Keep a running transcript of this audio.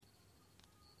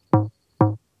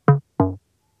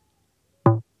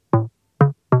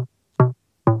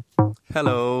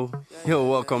Hello,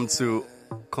 welcome to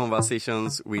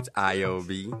Conversations with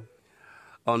ILB.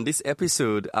 On this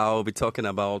episode, I'll be talking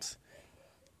about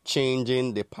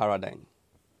changing the paradigm,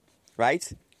 right?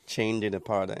 Changing the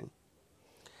paradigm.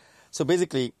 So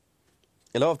basically,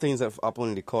 a lot of things have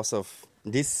happened in the course of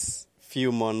this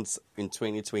few months in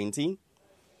 2020,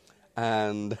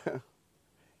 and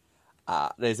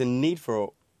there's a need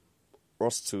for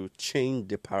us to change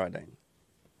the paradigm,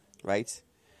 right?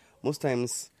 Most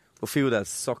times, we feel that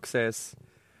success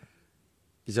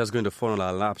is just going to fall on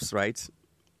our laps, right?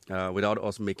 Without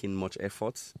us making much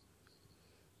effort.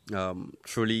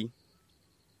 Truly,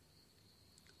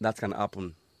 that can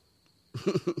happen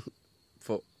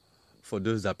for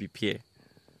those that prepare,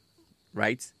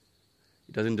 right?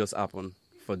 It doesn't just happen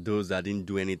for those that didn't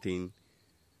do anything.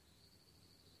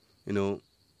 You know,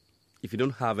 if you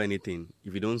don't have anything,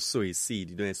 if you don't sow a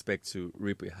seed, you don't expect to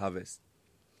reap a harvest.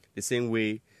 The same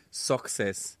way,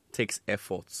 success takes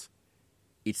effort.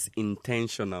 It's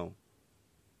intentional.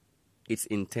 It's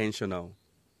intentional.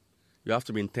 You have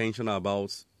to be intentional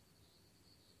about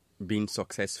being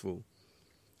successful.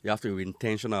 You have to be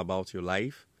intentional about your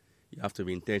life. You have to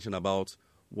be intentional about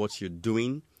what you're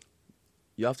doing.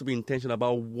 You have to be intentional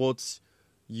about what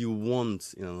you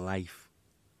want in life.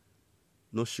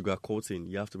 No sugarcoating.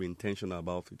 You have to be intentional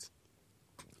about it.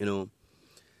 You know,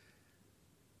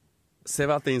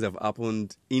 several things have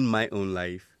happened in my own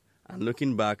life, and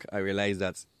looking back, I realized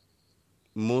that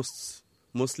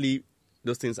mostly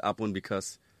those things happened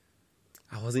because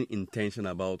I wasn't intentional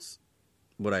about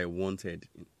what I wanted.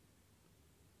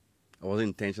 I wasn't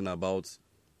intentional about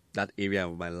that area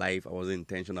of my life. I wasn't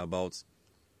intentional about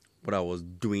what I was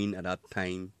doing at that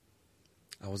time.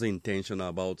 I wasn't intentional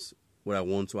about what I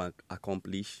want to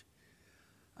accomplish.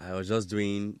 I was just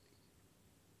doing,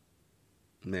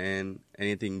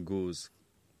 anything goes.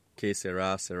 Que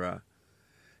sera, sera.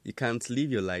 You can't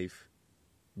live your life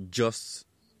just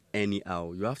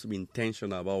anyhow. You have to be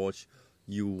intentional about what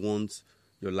you want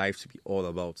your life to be all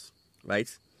about, right?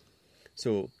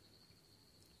 So,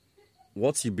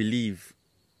 what you believe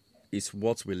is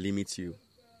what will limit you.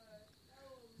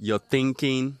 Your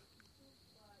thinking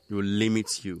will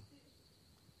limit you.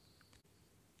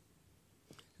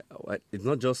 It's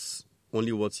not just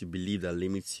only what you believe that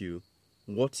limits you.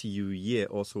 What you hear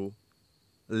also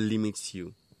limits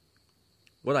you.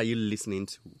 What are you listening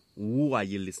to? Who are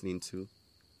you listening to?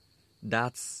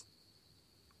 That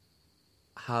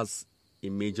has a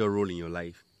major role in your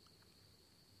life.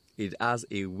 It has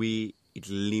a way it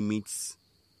limits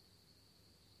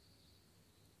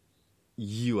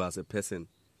you as a person.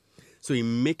 So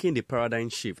in making the paradigm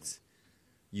shift,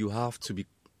 you have to be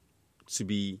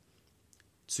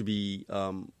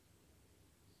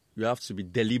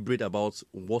deliberate about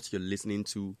what you're listening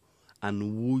to and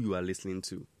who you are listening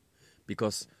to,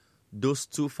 because those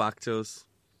two factors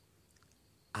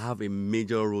have a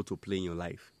major role to play in your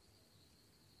life.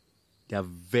 They are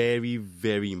very,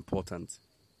 very important.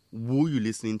 Who you're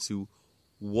listening to,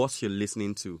 what you're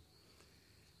listening to,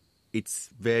 it's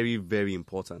very, very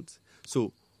important.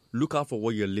 So look out for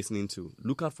what you're listening to.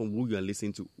 Look out for who you're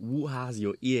listening to. Who has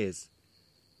your ears?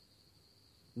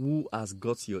 Who has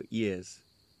got your ears?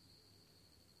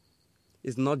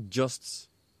 It's not just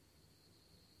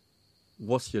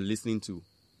what you're listening to.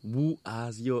 Who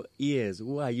has your ears?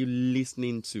 Who are you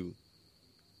listening to?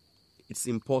 It's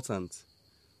important.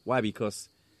 Why? Because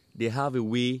they have a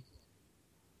way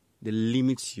they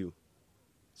limit you.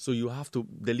 So you have to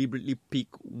deliberately pick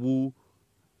who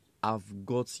have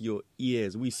got your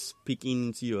ears, who is speaking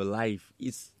into your life.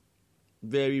 It's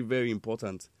very, very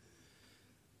important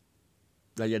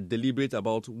that you're deliberate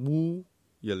about who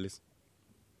you're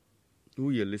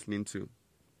listening to.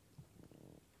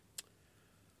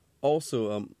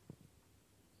 Also,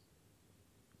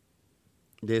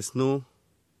 there's no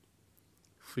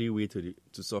free way to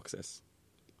success.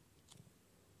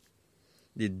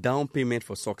 The down payment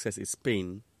for success is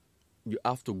pain. You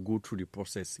have to go through the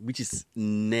process, which is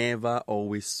never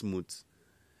always smooth.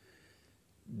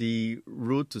 The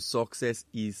road to success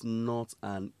is not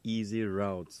an easy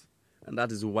route, and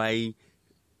that is why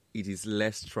it is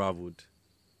less traveled.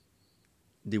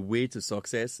 The way to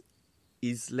success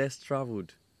is less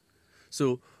traveled.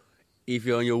 So, if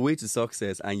you're on your way to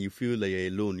success and you feel like you're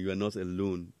alone, you are not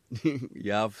alone.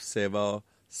 You have several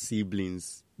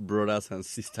siblings, brothers and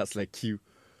sisters like you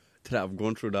that have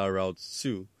gone through that route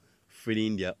too,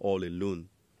 feeling they're all alone.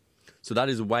 So that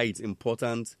is why it's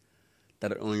important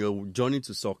that on your journey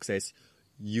to success,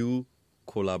 you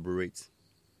collaborate.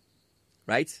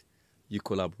 Right? You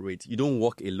collaborate. You don't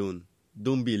walk alone.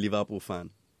 Don't be a Liverpool fan.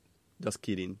 Just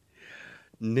kidding.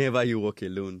 Never you walk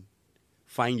alone.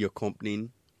 Find your company.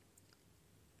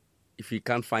 If you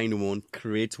can't find one,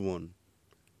 create one.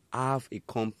 Have a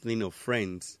company of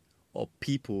friends or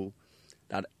people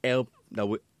that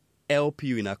will help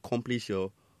you in accomplish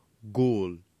your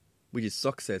goal, which is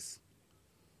success.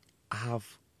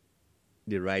 Have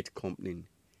the right company.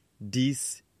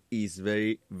 This is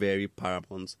very, very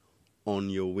paramount on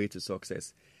your way to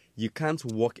success. You can't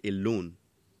walk alone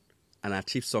and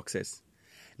achieve success.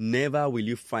 Never will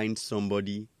you find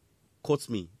somebody, quote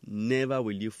me, never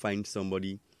will you find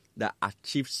somebody that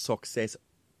achieves success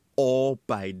all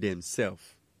by themselves.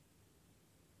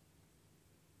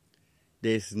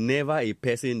 There's never a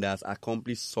person that's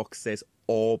accomplished success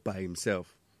all by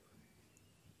himself.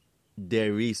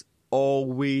 There is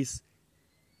always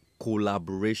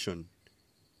collaboration.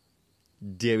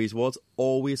 There is what?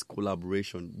 Always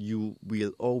collaboration. You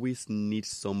will always need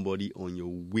somebody on your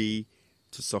way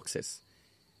to success.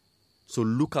 So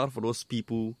look out for those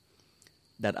people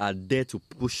that are there to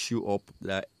push you up,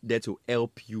 that are there to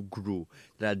help you grow,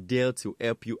 that are there to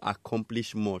help you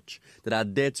accomplish much, that are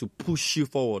there to push you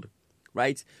forward,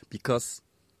 right? Because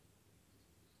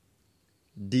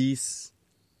these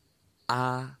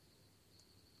are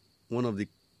one of the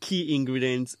key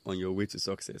ingredients on your way to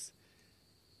success.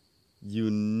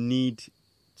 You need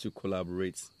to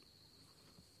collaborate.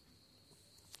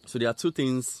 So there are two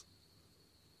things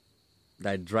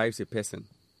that drives a person: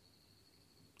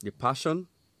 the passion,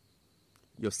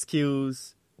 your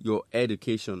skills, your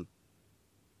education.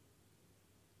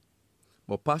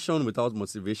 But passion without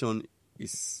motivation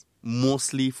is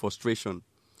mostly frustration.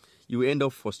 You end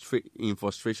up in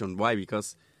frustration. Why?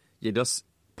 Because you're just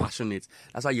passionate.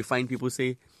 That's why you find people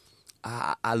say,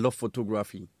 I love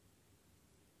photography.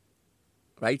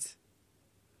 Right?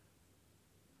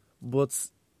 But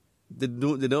they're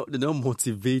not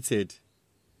motivated.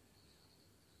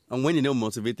 And when you're not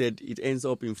motivated, it ends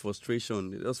up in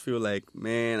frustration. They just feel like,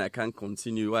 man, I can't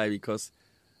continue. Why? Because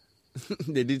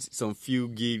they did some few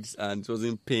gigs and it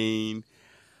wasn't paying.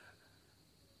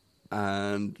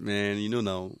 And man, you know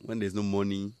now, when there's no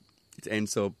money, it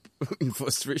ends up in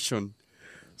frustration.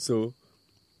 So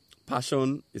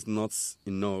passion is not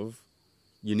enough.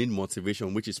 You need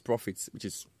motivation, which is profits, which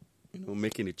is,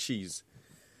 making a cheese.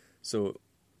 So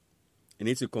you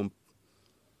need to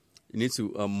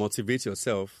motivate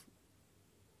yourself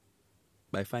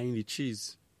by finding the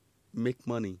cheese. Make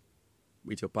money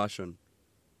with your passion.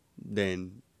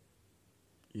 Then,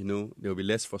 there will be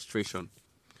less frustration.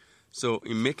 So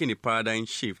in making a paradigm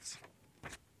shift,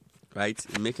 right?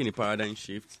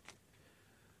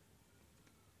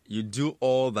 You do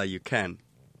all that you can,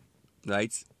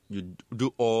 right? You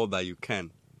do all that you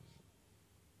can.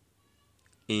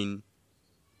 In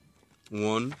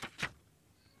one,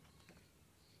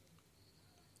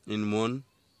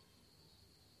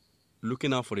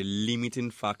 looking out for the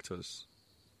limiting factors,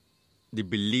 the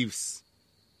beliefs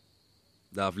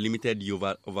that have limited you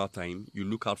over time, you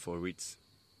look out for it.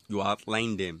 You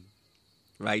outline them,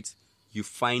 right? You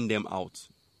find them out.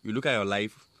 You look at your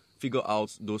life, figure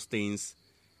out those things,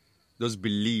 those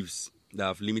beliefs that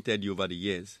have limited you over the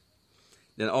years.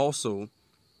 Then also,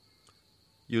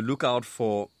 you look out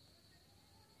for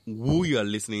who you are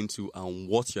listening to and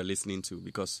what you are listening to,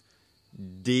 because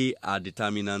they are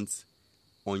determinants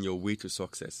on your way to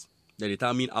success. They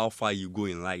determine how far you go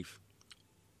in life.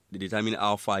 They determine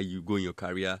how far you go in your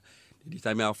career. They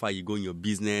determine how far you go in your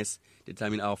business. They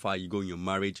determine how far you go in your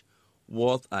marriage.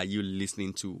 What are you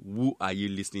listening to? Who are you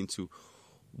listening to?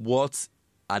 What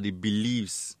are the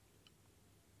beliefs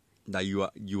that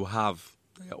you have,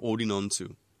 that you're holding on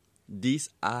to? These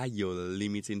are your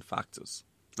limiting factors,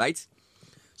 right?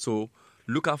 So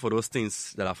look out for those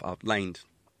things that I've outlined.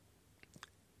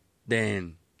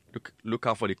 Then look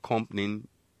out for the company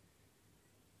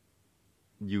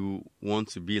you want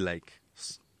to be like,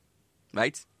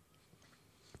 right?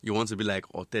 You want to be like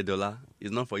Otedola.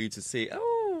 It's not for you to say,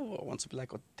 oh, I want to be like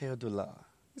Otedola.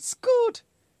 It's good,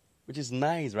 which is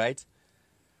nice, right?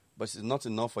 But it's not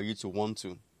enough for you to want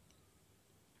to.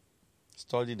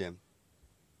 Study them.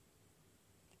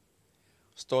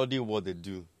 Study what they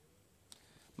do.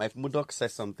 Mike Murdoch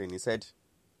said something. He said,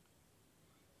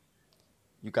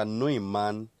 you can know a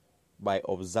man by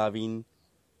observing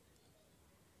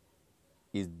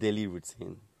his daily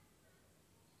routine.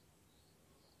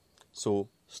 So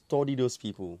study those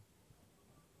people.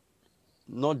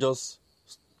 Not just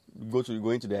go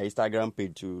into their Instagram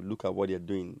page to look at what they're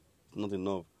doing. It's not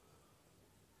enough.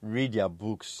 Read their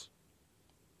books.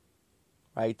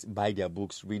 Right? Buy their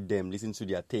books, read them, listen to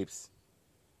their tapes.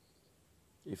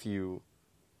 If you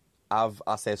have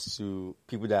access to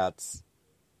people that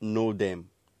know them,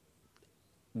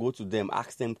 go to them,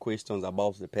 ask them questions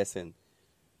about the person.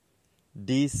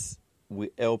 This will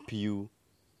help you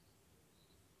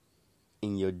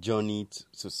in your journey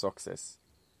to success.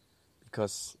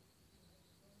 Because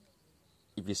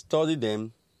if you study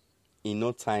them, in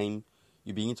no time,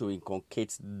 you begin to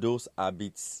inculcate those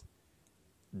habits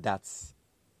that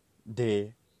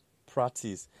they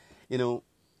practice. You know,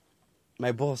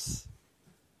 my boss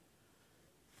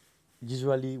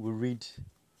usually will read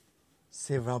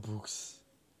several books.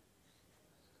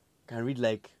 Can read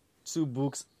like 2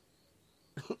 books.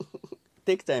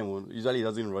 Take time. Usually he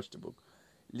doesn't rush the book.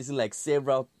 Listen like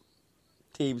several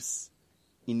tapes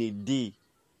in a day.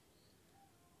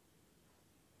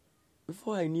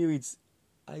 Before I knew it,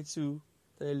 I too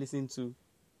started listening to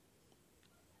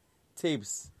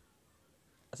tapes.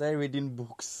 I started reading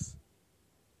books.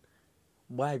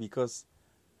 Why? Because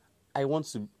I want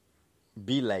to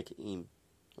be like him,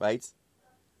 right?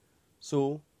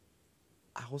 So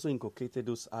I also inculcated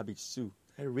those habits too.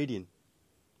 I reading,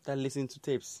 I listening to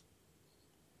tapes.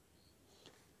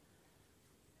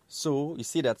 So you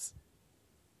see that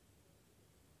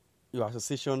your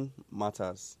association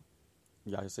matters.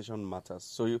 Your association matters.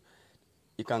 So you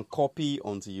can copy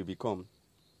until you become.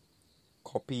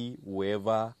 Copy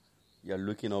wherever you're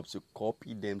looking up to.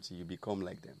 Copy them till you become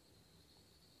like them.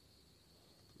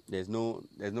 There's no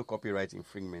copyright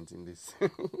infringement in this.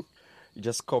 You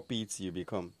just copy it till you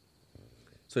become.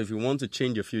 So if you want to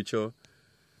change your future,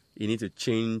 you need to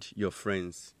change your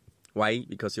friends. Why?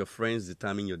 Because your friends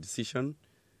determine your decision.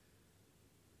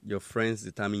 Your friends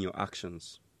determine your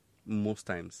actions most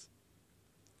times.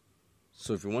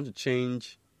 So if you want to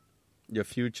change your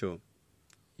future,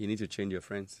 you need to change your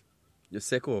friends. Your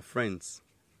circle of friends,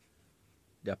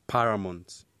 they're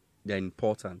paramount. They're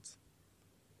important.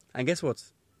 And guess what?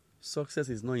 Success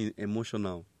is not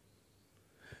emotional.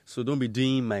 So don't be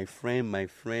doing my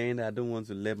friend. I don't want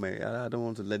to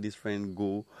let this friend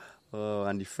go.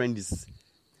 And the friend is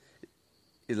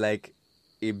like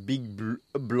a big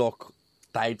block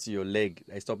tied to your leg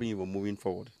that is stopping you from moving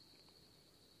forward.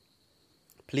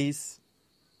 Please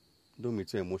don't be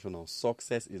too emotional.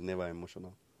 Success is never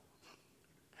emotional.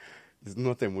 It's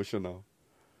not emotional.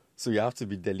 So you have to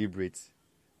be deliberate.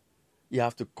 You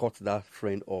have to cut that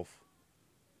friend off.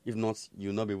 If not,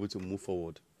 you'll not be able to move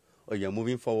forward. Or you're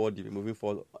moving forward, you'll be moving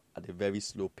forward at a very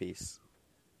slow pace.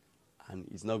 And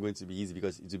it's not going to be easy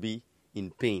because it will be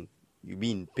in pain. You'll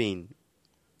be in pain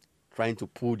trying to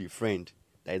pull the friend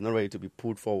that is not ready to be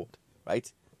pulled forward.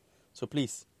 Right? So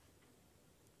please,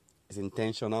 it's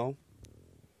intentional.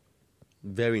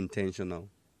 Very intentional.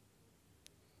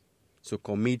 So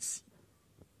commit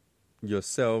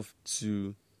yourself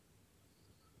to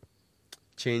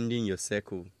changing your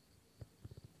circle.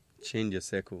 Change your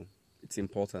circle. It's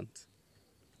important.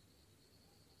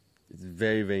 It's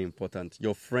very, very important.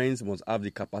 Your friends must have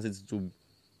the capacity to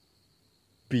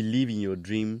believe in your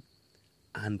dream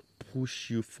and push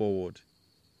you forward.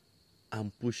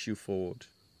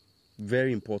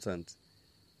 Very important.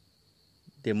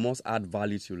 They must add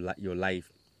value to your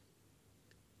life.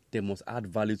 They must add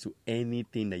value to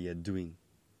anything that you're doing.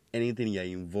 Anything you're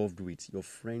involved with. Your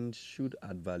friends should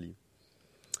add value.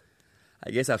 I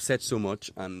guess I've said so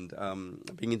much, and I'm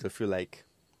beginning to feel like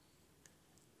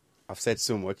I've said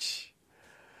so much.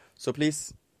 So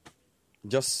please,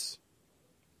 just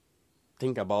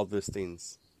think about these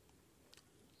things.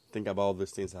 Think about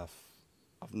these things I've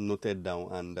noted down,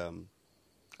 and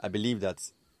I believe that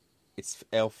it's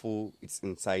helpful, it's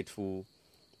insightful,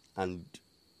 and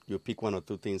you'll pick 1 or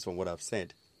 2 things from what I've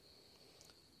said.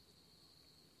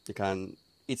 You can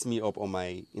hit me up on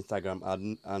my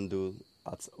Instagram handle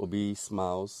at Obi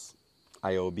Smiles,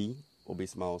 IOB, Obi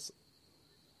Smiles,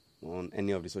 on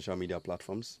any of the social media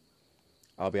platforms.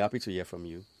 I'll be happy to hear from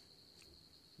you.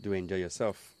 Do enjoy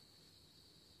yourself.